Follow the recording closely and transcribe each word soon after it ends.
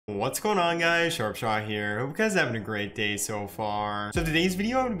What's going on, guys? Sharpshot here. Hope you guys are having a great day so far. So today's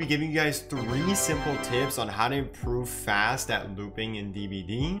video, I'm going to be giving you guys 3 simple tips on how to improve fast at looping in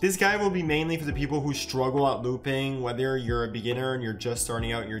DBD. This guide will be mainly for the people who struggle at looping, whether you're a beginner and you're just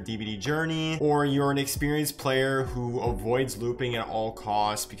starting out your DBD journey, or you're an experienced player who avoids looping at all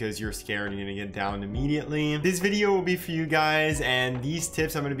costs because you're scared you're going to get downed immediately. This video will be for you guys, and these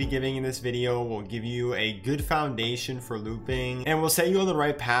tips I'm going to be giving in this video will give you a good foundation for looping and will set you on the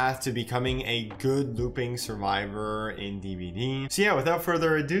right path to becoming a good looping survivor in DBD. So yeah, without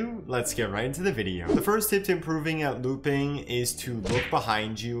further ado, let's get right into the video. The first tip to improving at looping is to look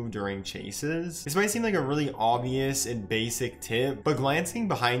behind you during chases. This might seem like a really obvious and basic tip, but glancing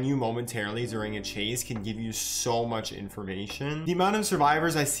behind you momentarily during a chase can give you so much information. The amount of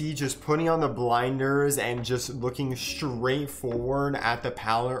survivors I see just putting on the blinders and just looking straight forward at the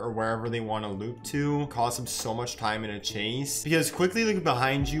pallet or wherever they want to loop to costs them so much time in a chase, because quickly looking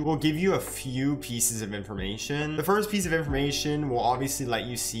behind you will give you a few pieces of information. The first piece of information will obviously let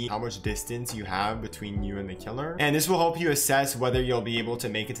you see how much distance you have between you and the killer, and this will help you assess whether you'll be able to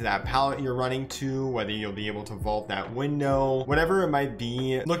make it to that pallet you're running to, whether you'll be able to vault that window, whatever it might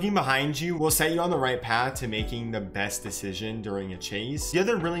be. Looking behind you will set you on the right path to making the best decision during a chase. The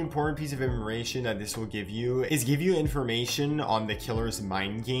other really important piece of information that this will give you is give you information on the killer's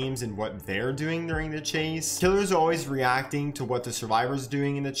mind games and what they're doing during the chase. Killers are always reacting to what the survivor's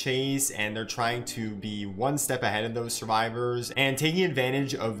doing in the chase, and they're trying to be one step ahead of those survivors, and taking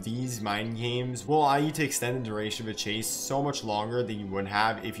advantage of these mind games will allow you to extend the duration of a chase so much longer than you would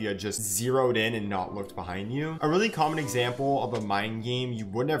have if you had just zeroed in and not looked behind you. A really common example of a mind game you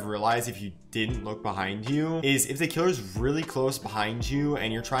wouldn't have realized if you didn't look behind you is if the killer's really close behind you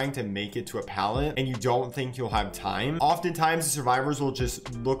and you're trying to make it to a pallet and you don't think you'll have time. Oftentimes the survivors will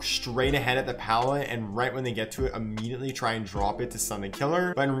just look straight ahead at the pallet, and right when they get to it immediately try and drop it to stun the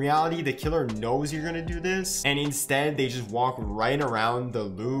killer. But in reality, the killer knows you're gonna do this, and instead they just walk right around the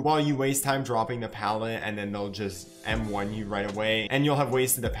loop while you waste time dropping the pallet, and then they'll just M1 you right away, and you'll have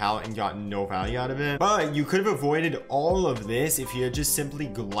wasted the pallet and gotten no value out of it. But you could have avoided all of this if you had just simply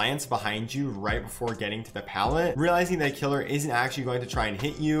glanced behind you right before getting to the pallet, realizing that killer isn't actually going to try and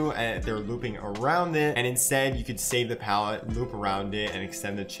hit you and they're looping around it, and instead you could save the pallet, loop around it, and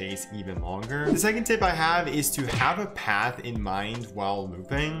extend the chase even longer. The second tip I have is to have a path in mind while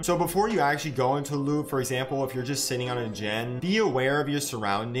looping. So before you actually go into a loop, for example, if you're just sitting on a gen, be aware of your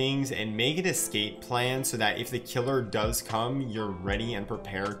surroundings and make an escape plan so that if the killer does come, you're ready and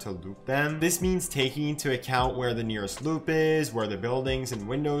prepared to loop them. This means taking into account where the nearest loop is, where the buildings and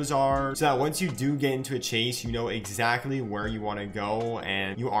windows are, so that once you do get into a chase, you know exactly where you want to go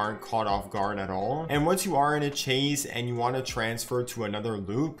and you aren't caught off guard at all. And once you are in a chase and you want to transfer to another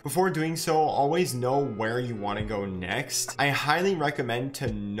loop, before doing so, always know where you want to go next. I highly recommend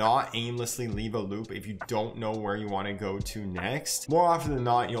to not aimlessly leave a loop if you don't know where you want to go to next. More often than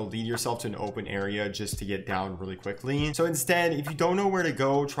not, you'll lead yourself to an open area just to get down really quickly. So instead, if you don't know where to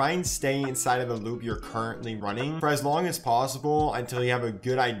go, try and stay inside of the loop you're currently running for as long as possible until you have a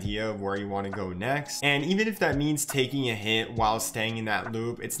good idea of where you want to go next. And even if that means taking a hit while staying in that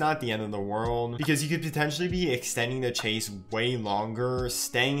loop, it's not the end of the world, because you could potentially be extending the chase way longer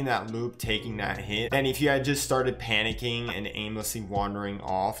staying in that loop, taking that hit, than if you had just started panicking and aimlessly wandering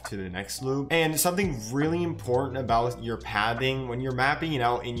off to the next loop. And something really important about your pathing, when you're mapping it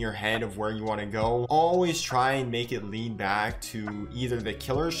out in your head of where you want to go, always try and make it lead back to either the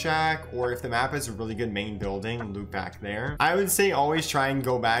killer shack, or if the map has a really good main building, loop back there. I would say always try and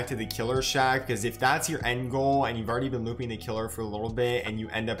go back to the killer shack, because if that's your end goal and you've already been looping the killer for a little bit and you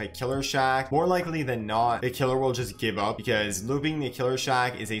end up at killer shack, more likely than not the killer will just give up, because looping the killer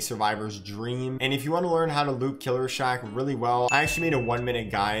shack is a survivor's dream. And if you want to learn how to loop killer shack really well, I actually made a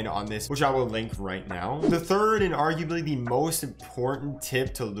 1-minute guide on this, which I will link right now. The third and arguably the most important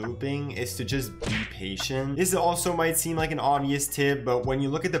tip to looping is to just be patient. This also might seem like an obvious tip, but when you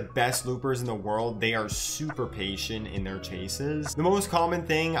look at the best loopers in the world, they are super patient in their chases. The most common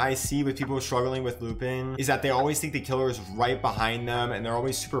thing I see with people struggling with looping is that they always think the killer is right behind them, and they're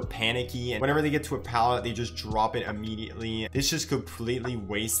always super panicky, and whenever they get to a pallet, they just drop it immediately. This just completely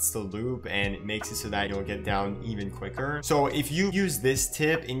wastes the loop and it makes it so that you'll get down even quicker. So if you use this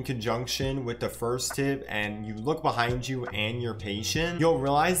tip in conjunction with the first tip and you look behind you and you're patient, you'll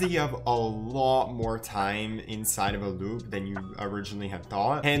realize that you have a lot more time inside of a loop than you originally had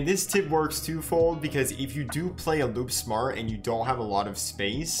thought. And this tip works twofold, because if you do play a loop smart and you don't have a lot of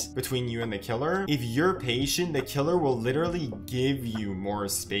space between between you and the killer. If you're patient, the killer will literally give you more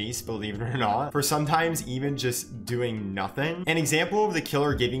space, believe it or not, for sometimes even just doing nothing. An example of the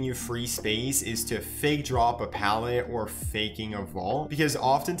killer giving you free space is to fake drop a pallet or faking a vault, because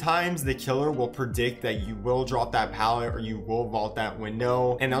oftentimes the killer will predict that you will drop that pallet or you will vault that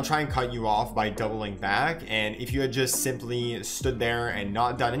window, and they'll try and cut you off by doubling back. And if you had just simply stood there and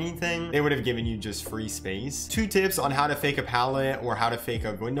not done anything, they would have given you just free space. 2 tips on how to fake a pallet or how to fake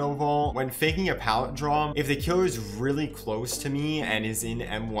a window vault. When faking a pallet drop, if the killer is really close to me and is in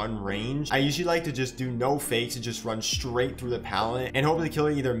M1 range, I usually like to just do no fakes and just run straight through the pallet and hope the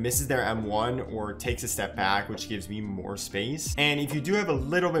killer either misses their M1 or takes a step back, which gives me more space. And if you do have a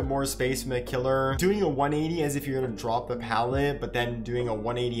little bit more space from the killer, doing a 180 as if you're gonna drop the pallet, but then doing a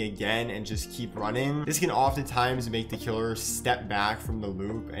 180 again and just keep running, this can oftentimes make the killer step back from the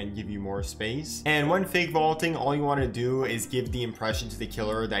loop and give you more space. And when fake vaulting, all you want to do is give the impression to the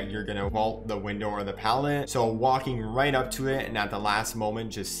killer that you're gonna vault the window or the pallet. So walking right up to it and at the last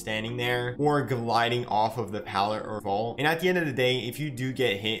moment just standing there, or gliding off of the pallet or vault. And at the end of the day, if you do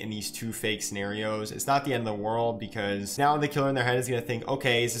get hit in these 2 fake scenarios, it's not the end of the world, because now the killer in their head is gonna think,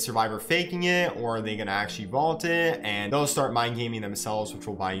 okay, is the survivor faking it, or are they gonna actually vault it? And they'll start mind gaming themselves, which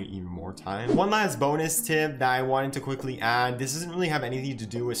will buy you even more time. One last bonus tip that I wanted to quickly add, this doesn't really have anything to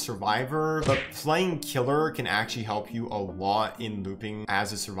do with survivor, but playing killer can actually help you a lot in looping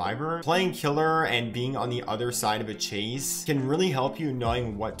as a survivor. Playing killer and being on the other side of a chase can really help you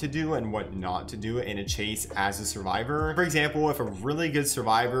knowing what to do and what not to do in a chase as a survivor. For example, if a really good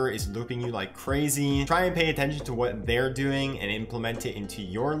survivor is looping you like crazy, try and pay attention to what they're doing and implement it into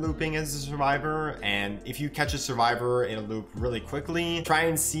your looping as a survivor. And if you catch a survivor in a loop really quickly, try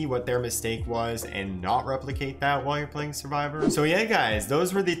and see what their mistake was and not replicate that while you're playing survivor. So yeah guys,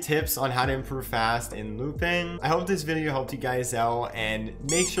 those were the tips on how to improve fast in looping. I hope this video helped you guys out, and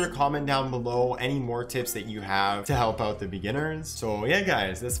make sure to comment down below any more tips that you have to help out the beginners. So yeah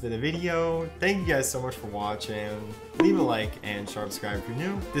guys, that's been the video. Thank you guys so much for watching. Leave a like and subscribe if you're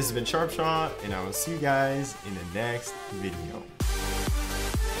new. This has been Sharpshot, and I will see you guys in the next video.